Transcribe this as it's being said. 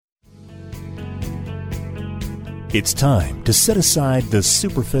It's time to set aside the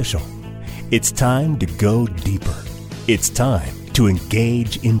superficial. It's time to go deeper. It's time to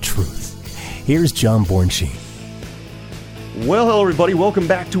engage in truth. Here's John Bornschein. Well, hello, everybody. Welcome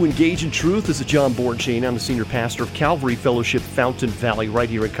back to Engage in Truth. This is John Bornschein. I'm the senior pastor of Calvary Fellowship Fountain Valley right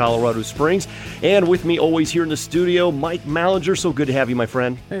here in Colorado Springs. And with me always here in the studio, Mike Mallinger. So good to have you, my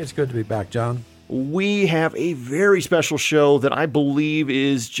friend. Hey, it's good to be back, John. We have a very special show that I believe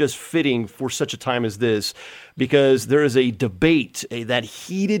is just fitting for such a time as this, because there is a debate, that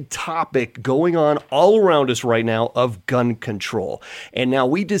heated topic going on all around us right now of gun control. And now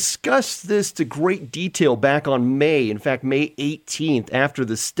we discussed this to great detail back on May 18th, after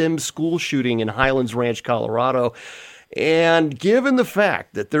the STEM school shooting in Highlands Ranch, Colorado. And given the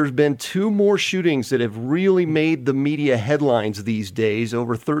fact that there's been two more shootings that have really made the media headlines these days,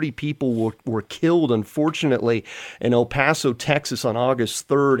 over 30 people were killed, unfortunately, in El Paso, Texas on August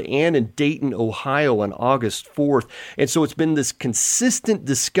 3rd and in Dayton, Ohio on August 4th. And so it's been this consistent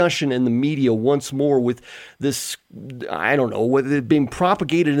discussion in the media once more with this, whether it's being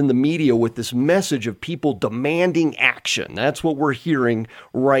propagated in the media with this message of people demanding action. That's what we're hearing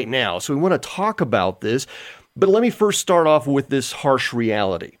right now. So we want to talk about this. But let me first start off with this harsh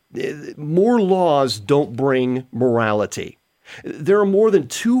reality. More laws don't bring morality. There are more than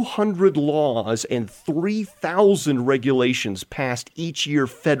 200 laws and 3,000 regulations passed each year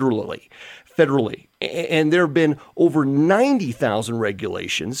federally. And there have been over 90,000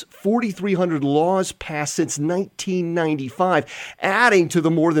 regulations, 4,300 laws passed since 1995, adding to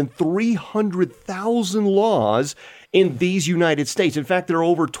the more than 300,000 laws in these United States. In fact, there are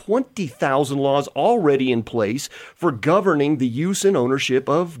over 20,000 laws already in place for governing the use and ownership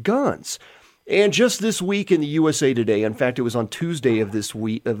of guns. And just this week in the USA Today, in fact, it was on Tuesday of this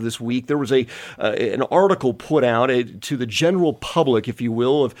week, there was an article put out to the general public, if you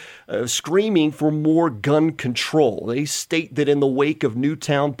will, of screaming for more gun control. They state that in the wake of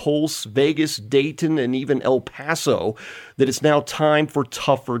Newtown, Pulse, Vegas, Dayton, and even El Paso, that it's now time for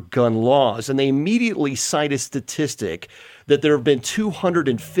tougher gun laws. And they immediately cite a statistic that there have been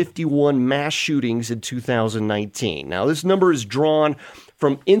 251 mass shootings in 2019. Now, this number is drawn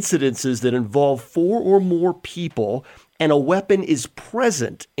from incidences that involve 4 or more people and a weapon is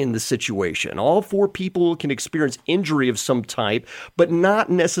present in the situation. All 4 people can experience injury of some type, but not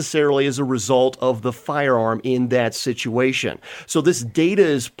necessarily as a result of the firearm in that situation. So this data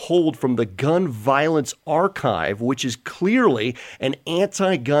is pulled from the Gun Violence Archive, which is clearly an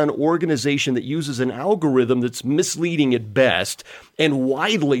anti-gun organization that uses an algorithm that's misleading at best and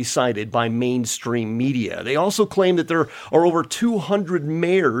widely cited by mainstream media. They also claim that there are over 200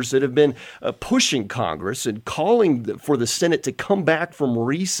 mayors that have been pushing Congress and calling for the Senate to come back from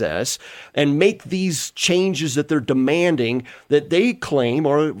recess and make these changes that they're demanding that they claim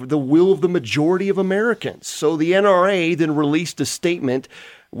are the will of the majority of Americans. So the NRA then released a statement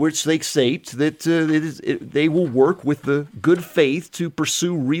which they state that they will work with the good faith to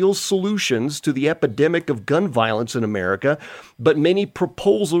pursue real solutions to the epidemic of gun violence in America, but many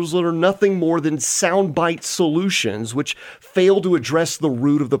proposals that are nothing more than soundbite solutions which fail to address the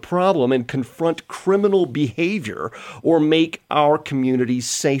root of the problem and confront criminal behavior or make our communities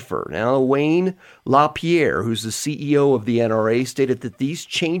safer. Now, Wayne LaPierre, who's the CEO of the NRA, stated that these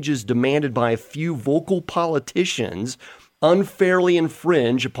changes demanded by a few vocal politicians unfairly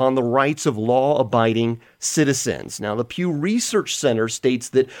infringe upon the rights of law-abiding citizens. Now, the Pew Research Center states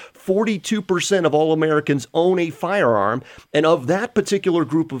that 42% of all Americans own a firearm, and of that particular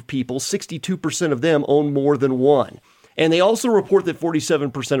group of people, 62% of them own more than one. And they also report that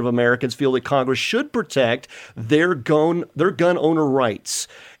 47% of Americans feel that Congress should protect their gun owner rights.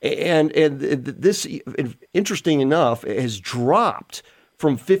 And this, interesting enough, has dropped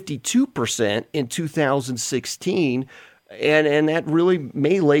from 52% in 2016. And that really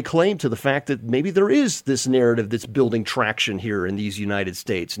may lay claim to the fact that maybe there is this narrative that's building traction here in these United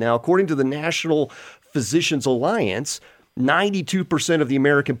States. Now, according to the National Physicians Alliance, 92% of the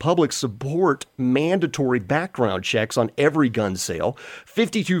American public support mandatory background checks on every gun sale.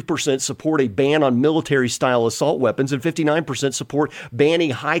 52% support a ban on military-style assault weapons, and 59% support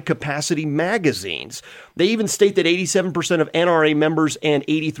banning high-capacity magazines. They even state that 87% of NRA members and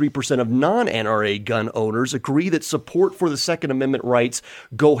 83% of non-NRA gun owners agree that support for the Second Amendment rights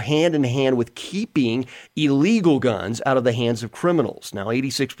go hand in hand with keeping illegal guns out of the hands of criminals. Now,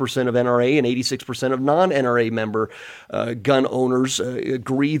 86% of NRA and 86% of non-NRA member gun owners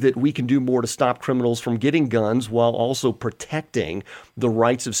agree that we can do more to stop criminals from getting guns while also protecting the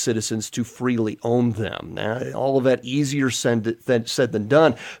rights of citizens to freely own them. Now, all of that easier said than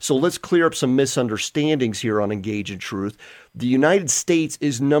done. So let's clear up some misunderstandings here on Engage in Truth. The United States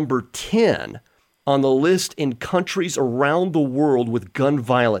is number 10 on the list in countries around the world with gun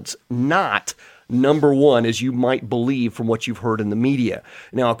violence, not number one, as you might believe from what you've heard in the media.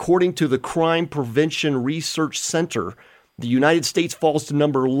 Now, according to the Crime Prevention Research Center, the United States falls to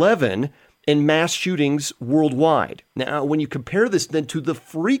number 11 in mass shootings worldwide. Now, when you compare this then to the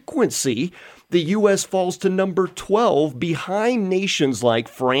frequency, the U.S. falls to number 12 behind nations like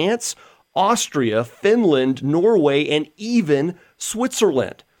France, Austria, Finland, Norway, and even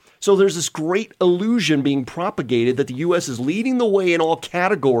Switzerland. So there's this great illusion being propagated that the U.S. is leading the way in all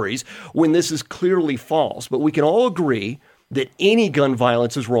categories when this is clearly false. But we can all agree that any gun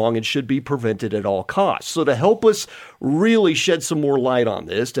violence is wrong and should be prevented at all costs. So to help us really shed some more light on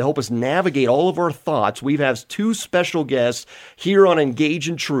this, to help us navigate all of our thoughts, we've had two special guests here on Engage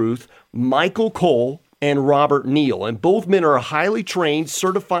in Truth, Michael Cole and Robert Neal. And both men are highly trained,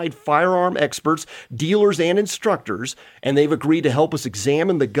 certified firearm experts, dealers, and instructors, and they've agreed to help us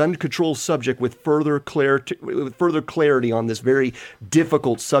examine the gun control subject with further clarity on this very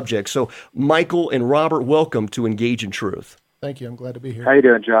difficult subject. So, Michael and Robert, welcome to Engage in Truth. Thank you. I'm glad to be here. How you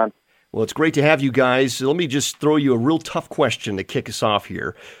doing, John? Well, it's great to have you guys. So let me just throw you a real tough question to kick us off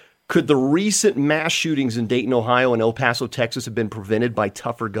here. Could the recent mass shootings in Dayton, Ohio, and El Paso, Texas have been prevented by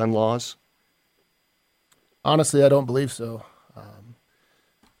tougher gun laws? Honestly, I don't believe so.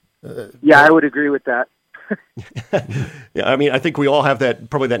 I would agree with that. Yeah, I mean, I think we all have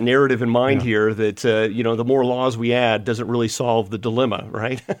probably that narrative in mind here that, the more laws we add doesn't really solve the dilemma,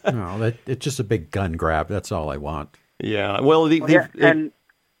 right? No, it's just a big gun grab. That's all I want. Yeah, well, and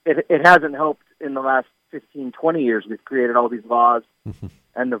it hasn't helped in the last 15, 20 years. We've created all these laws,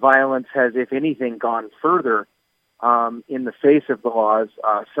 and the violence has, if anything, gone further. In the face of the laws,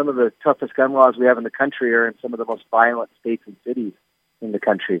 some of the toughest gun laws we have in the country are in some of the most violent states and cities in the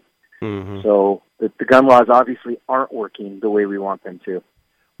country. Mm-hmm. So the gun laws obviously aren't working the way we want them to.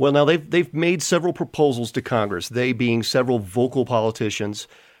 Well, now they've made several proposals to Congress, they being several vocal politicians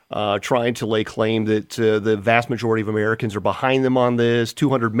trying to lay claim that the vast majority of Americans are behind them on this,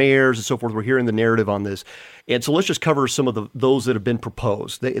 200 mayors and so forth. We're hearing the narrative on this. And so let's just cover some of those that have been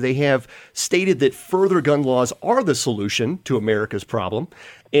proposed. They have stated that further gun laws are the solution to America's problem.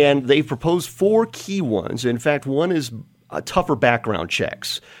 And they've proposed 4 key ones. In fact, one is tougher background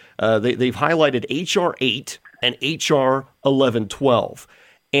checks. They've highlighted H.R. 8 and H.R. 1112.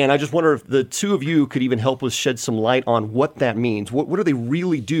 And I just wonder if the two of you could even help us shed some light on what that means. What do they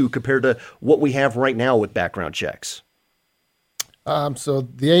really do compared to what we have right now with background checks? So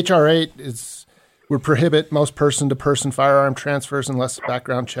the H.R. 8 would prohibit most person-to-person firearm transfers unless a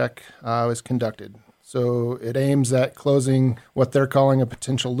background check is conducted. So it aims at closing what they're calling a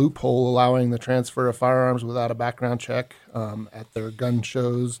potential loophole, allowing the transfer of firearms without a background check at their gun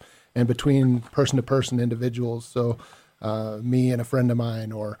shows and between person-to-person individuals. So me and a friend of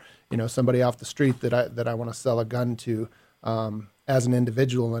mine, or somebody off the street that I want to sell a gun to as an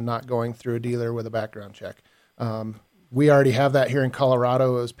individual, and not going through a dealer with a background check. We already have that here in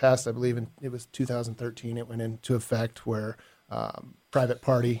Colorado. It was passed, I believe, it was 2013. It went into effect where private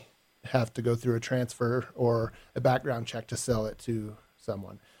party have to go through a transfer or a background check to sell it to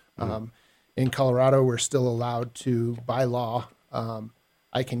someone. In Colorado, we're still allowed to, by law,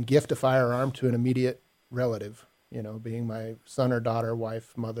 I can gift a firearm to an immediate relative, being my son or daughter,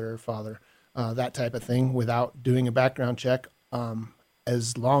 wife, mother, father, that type of thing, without doing a background check,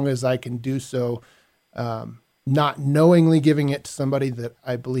 as long as I can do so, not knowingly giving it to somebody that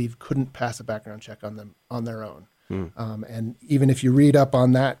I believe couldn't pass a background check on their own. And even if you read up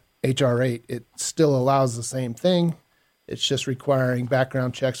on that H.R. 8, it still allows the same thing. It's just requiring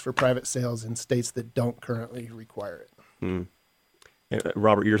background checks for private sales in states that don't currently require it.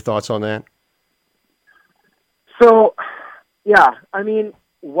 Robert, your thoughts on that? So, yeah, I mean,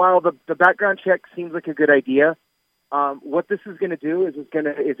 while the background check seems like a good idea, what this is going to do is it's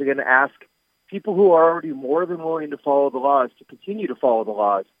going to ask people who are already more than willing to follow the laws to continue to follow the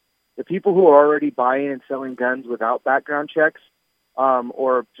laws. The people who are already buying and selling guns without background checks,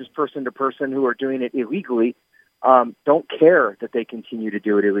 or just person to person who are doing it illegally, don't care that they continue to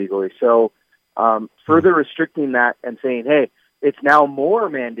do it illegally. So, further restricting that and saying, hey, it's now more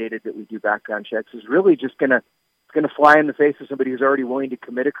mandated that we do background checks is really just going to fly in the face of somebody who's already willing to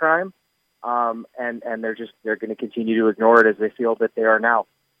commit a crime, and they're going to continue to ignore it as they feel that they are now.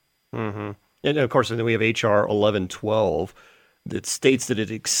 Mm-hmm. And of course, then we have H.R. 1112 that states that it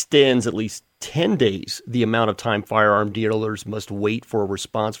extends at least 10 days the amount of time firearm dealers must wait for a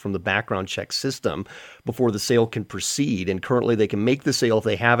response from the background check system before the sale can proceed. And currently, they can make the sale if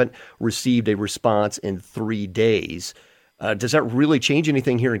they haven't received a response in 3 days. Does that really change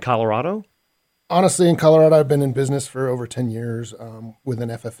anything here in Colorado? Honestly, in Colorado, I've been in business for over 10 years with an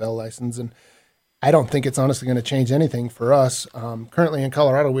FFL license, and I don't think it's honestly going to change anything for us. Currently in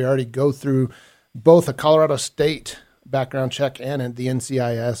Colorado, we already go through both a Colorado state background check and the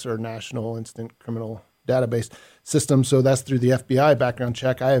NCIS, or National Instant Criminal Database system. So that's through the FBI background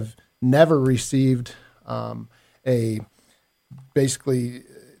check. I have never received basically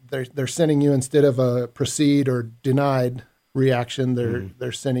they're sending you, instead of a proceed or denied reaction,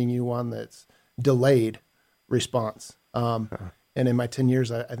 they're sending you one that's delayed response. And in my 10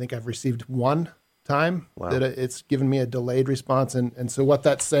 years, I think I've received one time that it's given me a delayed response. And so what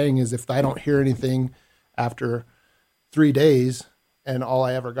that's saying is, if I don't hear anything after 3 days and all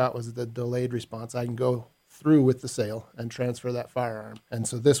I ever got was the delayed response, I can go through with the sale and transfer that firearm. And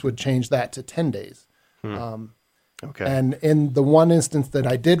so this would change that to 10 days. Okay. And in the one instance that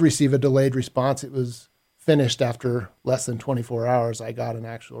I did receive a delayed response, it was finished after less than 24 hours. I got an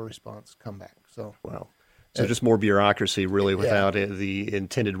actual response come back. So, wow. So just more bureaucracy, really, without the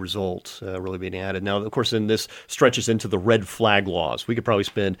intended result really being added. Now, of course, and this stretches into the red flag laws. We could probably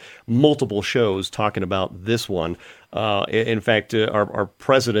spend multiple shows talking about this one. In fact, our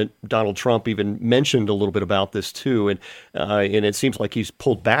president, Donald Trump, even mentioned a little bit about this, too. And it seems like he's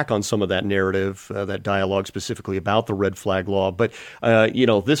pulled back on some of that narrative, that dialogue specifically about the red flag law. But,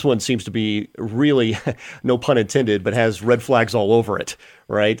 this one seems to be really, no pun intended, but has red flags all over it,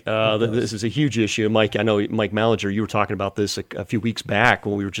 right? This is a huge issue. Mike, I know, Mike Mallinger, you were talking about this a few weeks back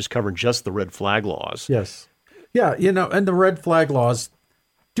when we were just covering just the red flag laws. Yes. Yeah, and the red flag laws,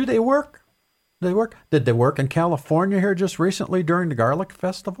 do they work? They work? Did they work in California here just recently during the Garlic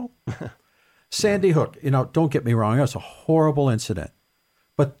Festival? Sandy Hook, don't get me wrong, it was a horrible incident.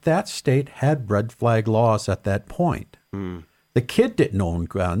 But that state had red flag laws at that point. The kid didn't own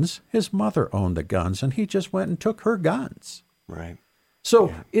guns. His mother owned the guns, and he just went and took her guns. Right.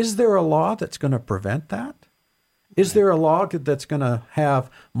 So is there a law that's going to prevent that? Is there a law that's going to have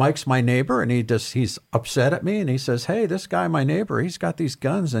Mike's my neighbor, and he's upset at me, and he says, hey, this guy, my neighbor, he's got these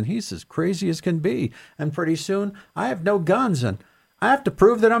guns, and he's as crazy as can be. And pretty soon I have no guns, and I have to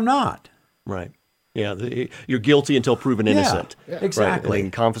prove that I'm not. Right. Yeah, you're guilty until proven innocent. Yeah, exactly. Right? They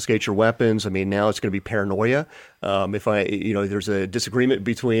can confiscate your weapons. I mean, now it's going to be paranoia. If there's a disagreement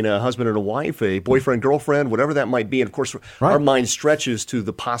between a husband and a wife, a boyfriend, girlfriend, whatever that might be. And of course, our mind stretches to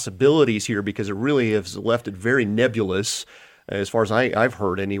the possibilities here, because it really has left it very nebulous, as far as I've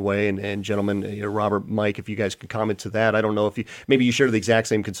heard anyway. And gentlemen, Robert, Mike, if you guys could comment to that. I don't know if maybe you share the exact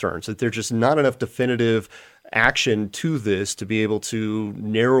same concerns, that there's just not enough definitive action to this to be able to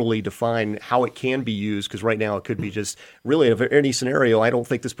narrowly define how it can be used, because right now it could be just really, in any scenario, I don't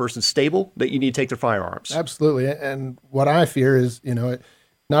think this person's stable, that you need to take their firearms. Absolutely. And what I fear is, it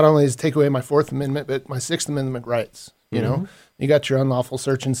not only does it take away my Fourth Amendment, but my Sixth Amendment rights. You got your unlawful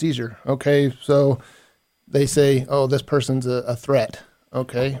search and seizure. Okay, so they say, oh, this person's a threat.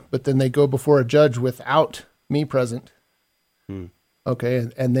 Okay, but then they go before a judge without me present. Okay,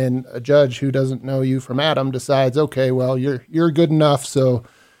 and then a judge who doesn't know you from Adam decides, okay, well, you're good enough, so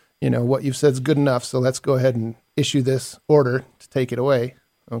what you've said is good enough, so let's go ahead and issue this order to take it away.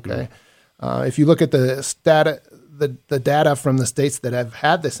 Okay, if you look at the data from the states that have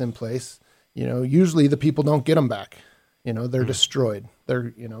had this in place, usually the people don't get them back. They're destroyed.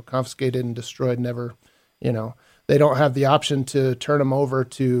 They're confiscated and destroyed. Never, they don't have the option to turn them over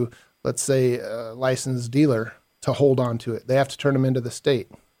to, let's say, a licensed dealer to hold on to it. They have to turn them into the state,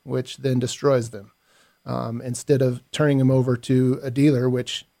 which then destroys them. Instead of turning them over to a dealer,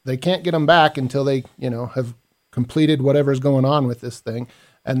 which they can't get them back until they, have completed whatever's going on with this thing.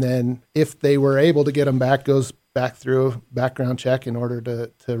 And then if they were able to get them back, goes back through a background check in order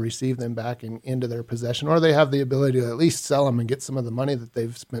to receive them back into their possession, or they have the ability to at least sell them and get some of the money that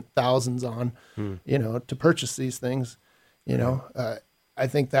they've spent thousands on, to purchase these things. I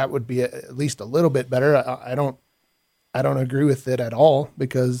think that would be at least a little bit better. I don't agree with it at all,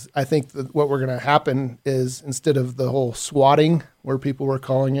 because I think that what we're going to happen is, instead of the whole swatting where people were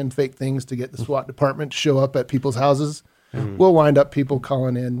calling in fake things to get the SWAT department to show up at people's houses, we'll wind up people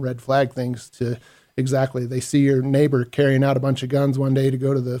calling in red flag things to exactly. They see your neighbor carrying out a bunch of guns one day to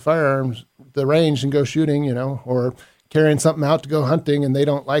go to the range and go shooting, or carrying something out to go hunting, and they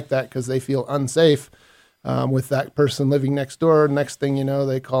don't like that because they feel unsafe with that person living next door. Next thing you know,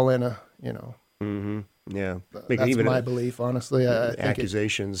 they call in Yeah, that's even my belief, honestly. I think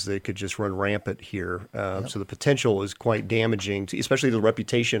accusations that could just run rampant here. So the potential is quite damaging, especially to the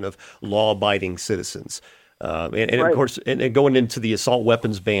reputation of law-abiding citizens. And of course, and going into the assault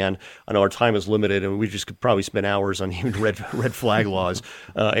weapons ban, I know our time is limited, and we just could probably spend hours on even red flag laws.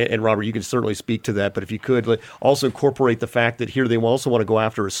 And Robert, you can certainly speak to that. But if you could also incorporate the fact that here they also want to go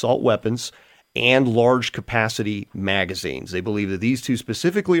after assault weapons and large capacity magazines. They believe that these two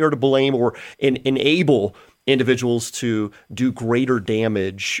specifically are to blame or enable individuals to do greater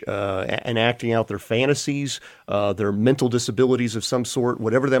damage and acting out their fantasies, their mental disabilities of some sort,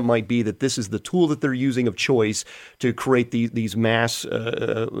 whatever that might be, that this is the tool that they're using of choice to create these mass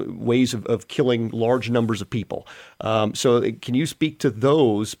ways of killing large numbers of people. So can you speak to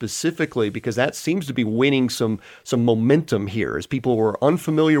those specifically? Because that seems to be winning some momentum here as people who are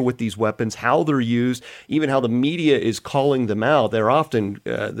unfamiliar with these weapons, how they're used, even how the media is calling them out. They're often,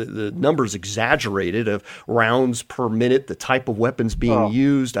 the numbers exaggerated of rounds per minute, the type of weapons being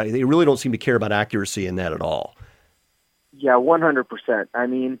used. They really don't seem to care about accuracy in that at all. Yeah, 100%. I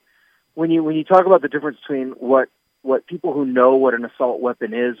mean, when you talk about the difference between what people who know what an assault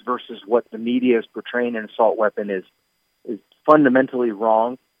weapon is versus what the media is portraying an assault weapon is fundamentally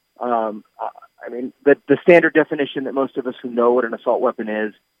wrong. I mean, the standard definition that most of us who know what an assault weapon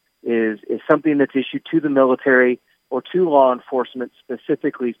is something that's issued to the military or to law enforcement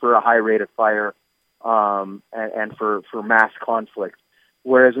specifically for a high rate of fire. And for mass conflict.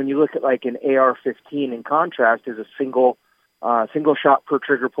 Whereas when you look at like an AR-15, in contrast, is a single shot per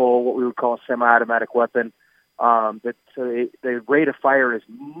trigger pull, what we would call a semi-automatic weapon. The rate of fire is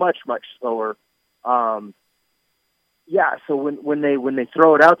much slower. So when they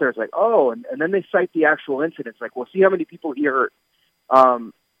throw it out there, it's like, and then they cite the actual incidents. Like, well, see how many people he hurt.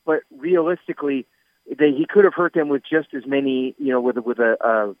 But realistically, he could have hurt them with just as many, with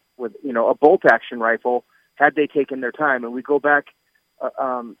a bolt action rifle had they taken their time. And we go back,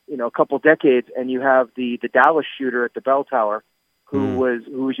 a couple decades, and you have the Dallas shooter at the Bell Tower, who was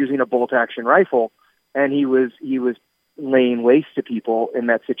using a bolt action rifle, and he was laying waste to people in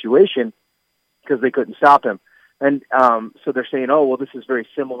that situation because they couldn't stop him. And so they're saying, this is very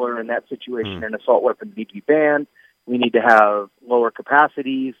similar in that situation. And assault weapons need to be banned. We need to have lower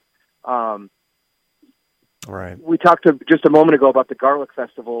capacities. Right. We talked just a moment ago about the Garlic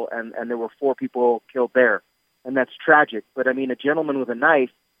Festival, and there were 4 people killed there, and that's tragic. But I mean, a gentleman with a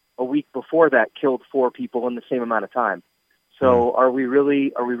knife a week before that killed 4 people in the same amount of time. So are we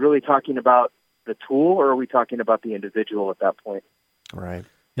really talking about the tool, or are we talking about the individual at that point? Right.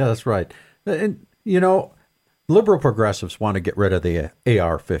 Yeah, that's right. And liberal progressives want to get rid of the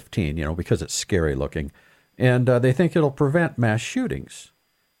AR-15, because it's scary looking, and they think it'll prevent mass shootings.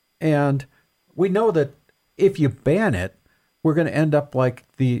 And we know that if you ban it, we're going to end up like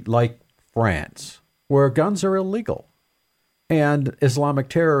France, where guns are illegal, and Islamic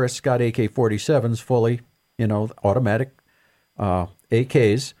terrorists got AK-47s, fully, automatic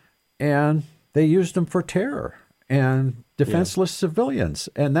AKs, and they used them for terror and defenseless civilians,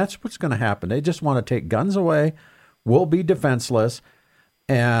 and that's what's going to happen. They just want to take guns away. We'll be defenseless,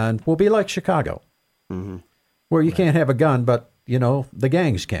 and we'll be like Chicago, where you can't have a gun, but the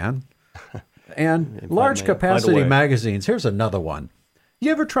gangs can. And large capacity magazines. Here's another one.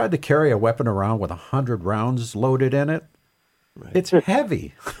 You ever tried to carry a weapon around with 100 rounds loaded in it? Right. It's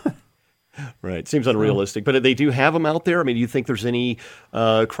heavy. Right. Seems unrealistic, but they do have them out there. I mean, do you think there's any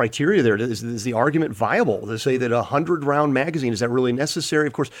criteria there? Is the argument viable to say that a 100-round magazine, is that really necessary?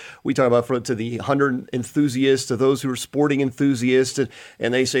 Of course, we talk about to the 100 enthusiasts, to those who are sporting enthusiasts,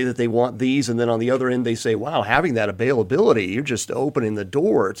 and they say that they want these. And then on the other end, they say, wow, having that availability, you're just opening the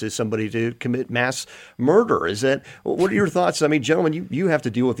door to somebody to commit mass murder. What are your thoughts? I mean, gentlemen, you have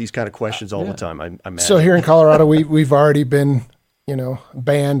to deal with these kind of questions all the time, I imagine. So here in Colorado, we've already been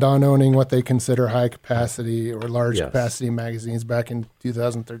banned on owning what they consider high capacity or large capacity magazines back in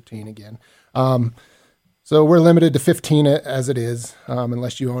 2013 again. So we're limited to 15 as it is,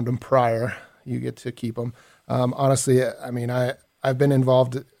 unless you owned them prior, you get to keep them. Honestly, I mean, I've been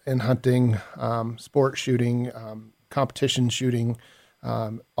involved in hunting, sport shooting, competition shooting,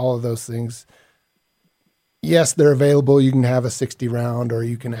 all of those things. Yes, they're available. You can have a 60 round or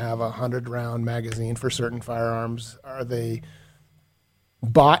you can have a 100 round magazine for certain firearms. Are they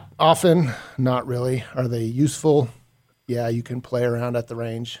bought often? Not really. Are they useful? Yeah, you can play around at the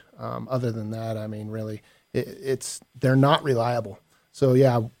range. Other than that, I mean, really, they're not reliable. So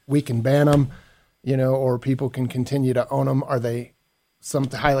yeah, we can ban them, or people can continue to own them. Are they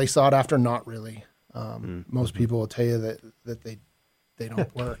highly sought after? Not really. Most people will tell you that they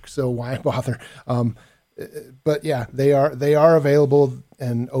don't work. So why bother? But yeah, they are available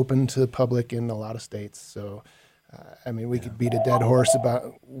and open to the public in a lot of states. So. I mean, we could beat a dead horse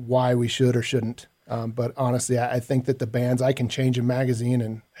about why we should or shouldn't. But honestly, I think that the bans, I can change a magazine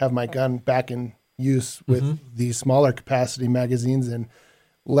and have my gun back in use with these smaller capacity magazines in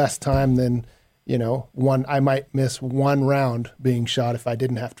less time than, I might miss one round being shot if I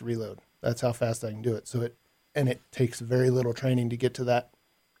didn't have to reload. That's how fast I can do it. So it takes very little training to get to that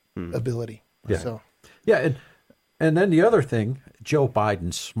ability. Yeah. So, Yeah, and then the other thing, Joe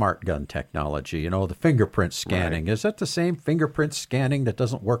Biden's smart gun technology, the fingerprint scanning. Right. Is that the same fingerprint scanning that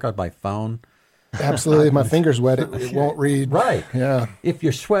doesn't work on my phone? Absolutely. My finger's wet. It won't read. Right. Yeah. If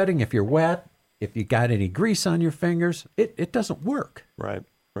you're sweating, if you're wet, if you got any grease on your fingers, it doesn't work. Right.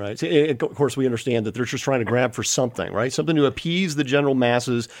 Right. So, of course, we understand that they're just trying to grab for something, right? Something to appease the general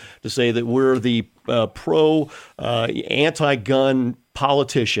masses, to say that we're the anti-gun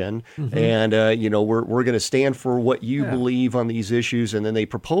politician, and we're going to stand for what you believe on these issues. And then they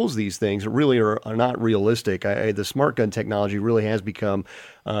propose these things that really are not realistic. The smart gun technology really has become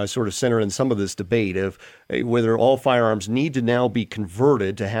sort of center in some of this debate of whether all firearms need to now be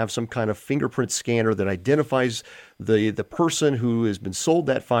converted to have some kind of fingerprint scanner that identifies the person who has been sold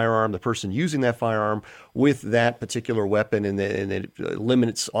that firearm, the person using that firearm with that particular weapon, and it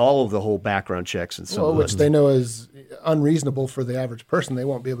eliminates all of the whole background checks and so on. Which they know is unreasonable for the average person. They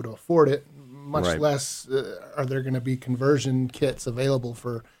won't be able to afford it, much less are there going to be conversion kits available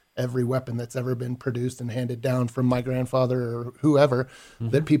for every weapon that's ever been produced and handed down from my grandfather or whoever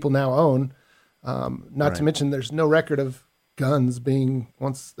that people now own. Not to mention there's no record of guns being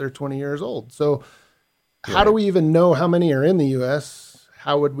once they're 20 years old. So how do we even know how many are in the U.S.?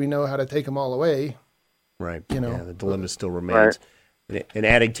 How would we know how to take them all away? Right. The dilemma still remains. Right. And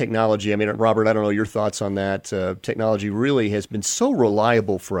adding technology, I mean, Robert, I don't know your thoughts on that. Technology really has been so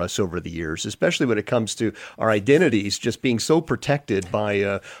reliable for us over the years, especially when it comes to our identities just being so protected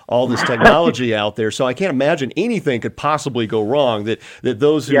by all this technology out there. So I can't imagine anything could possibly go wrong, that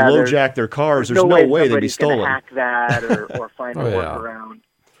those who LoJack their cars, there's no way they'd be stolen. Hack that or find a workaround.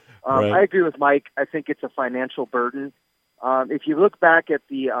 I agree with Mike. I think it's a financial burden. If you look back at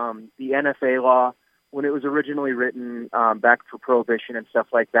the NFA law, when it was originally written back for Prohibition and stuff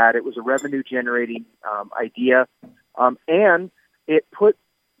like that, it was a revenue-generating idea. And it put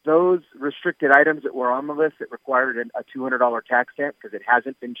those restricted items that were on the list that required a $200 tax stamp, because it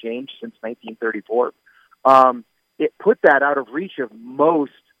hasn't been changed since 1934. It put that out of reach of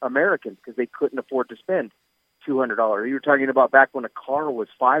most Americans because they couldn't afford to spend $200. You were talking about back when a car was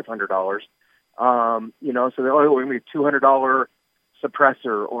 $500. So they're going to be a $200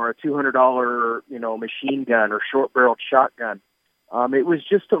 suppressor or a $200, machine gun or short-barreled shotgun. It was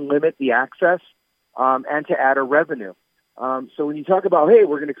just to limit the access and to add a revenue. So when you talk about, hey,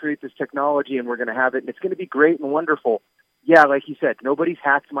 we're going to create this technology and we're going to have it and it's going to be great and wonderful. Yeah, like you said, nobody's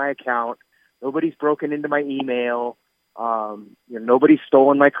hacked my account. Nobody's broken into my email. Nobody's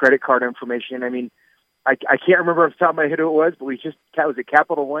stolen my credit card information. I mean, I can't remember off the top of my head who it was, but was it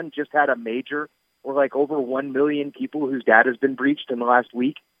Capital One just had a major, or like over 1 million people whose data has been breached in the last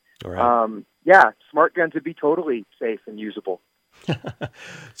week. All right. Smart guns would be totally safe and usable.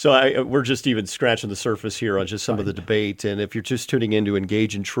 So we're just even scratching the surface here on just some of the debate. And if you're just tuning in to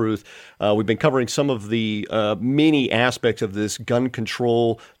Engage in Truth, we've been covering some of the many aspects of this gun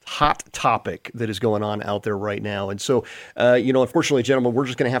control hot topic that is going on out there right now. And so, unfortunately, gentlemen, we're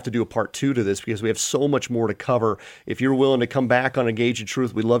just going to have to do a part 2 to this because we have so much more to cover. If you're willing to come back on Engage in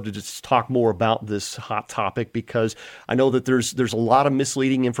Truth, we'd love to just talk more about this hot topic, because I know that there's a lot of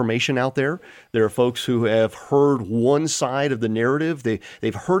misleading information out there. There are folks who have heard one side of the narrative.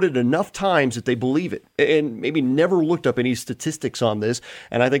 They've heard it enough times that they believe it and maybe never looked up any statistics on this.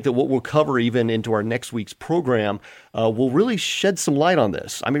 And I think that what we'll cover even into our next week's program will really shed some light on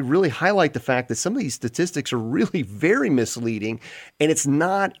this. I mean, really highlight the fact that some of these statistics are really very misleading, and it's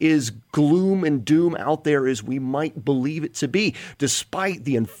not as gloom and doom out there as we might believe it to be. Despite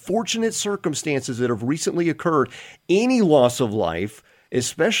the unfortunate circumstances that have recently occurred, any loss of life,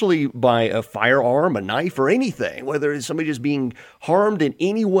 especially by a firearm, a knife, or anything, whether it's somebody just being harmed in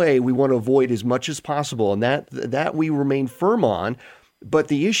any way, we want to avoid as much as possible, and that we remain firm on. But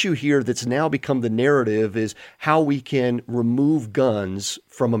the issue here that's now become the narrative is how we can remove guns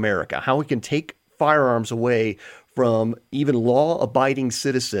from America, how we can take firearms away from even law-abiding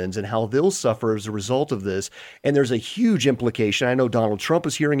citizens and how they'll suffer as a result of this. And there's a huge implication. I know Donald Trump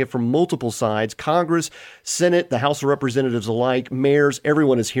is hearing it from multiple sides. Congress, Senate, the House of Representatives alike, mayors,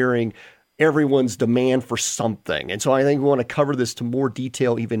 everyone is hearing everyone's demand for something. And so I think we want to cover this to more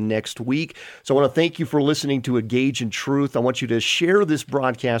detail even next week. So I want to thank you for listening to Engage in Truth. I want you to share this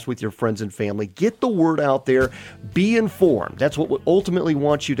broadcast with your friends and family. Get the word out there. Be informed. That's what we ultimately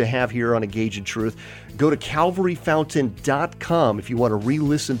want you to have here on Engage in Truth. Go to CalvaryFountain.com if you want to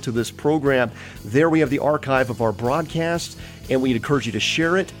re-listen to this program. There we have the archive of our broadcasts, and we encourage you to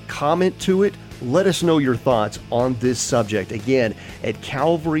share it, comment to it. Let us know your thoughts on this subject. Again, at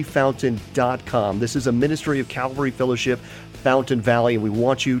CalvaryFountain.com. This is a ministry of Calvary Fellowship, Fountain Valley, and we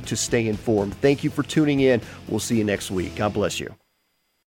want you to stay informed. Thank you for tuning in. We'll see you next week. God bless you.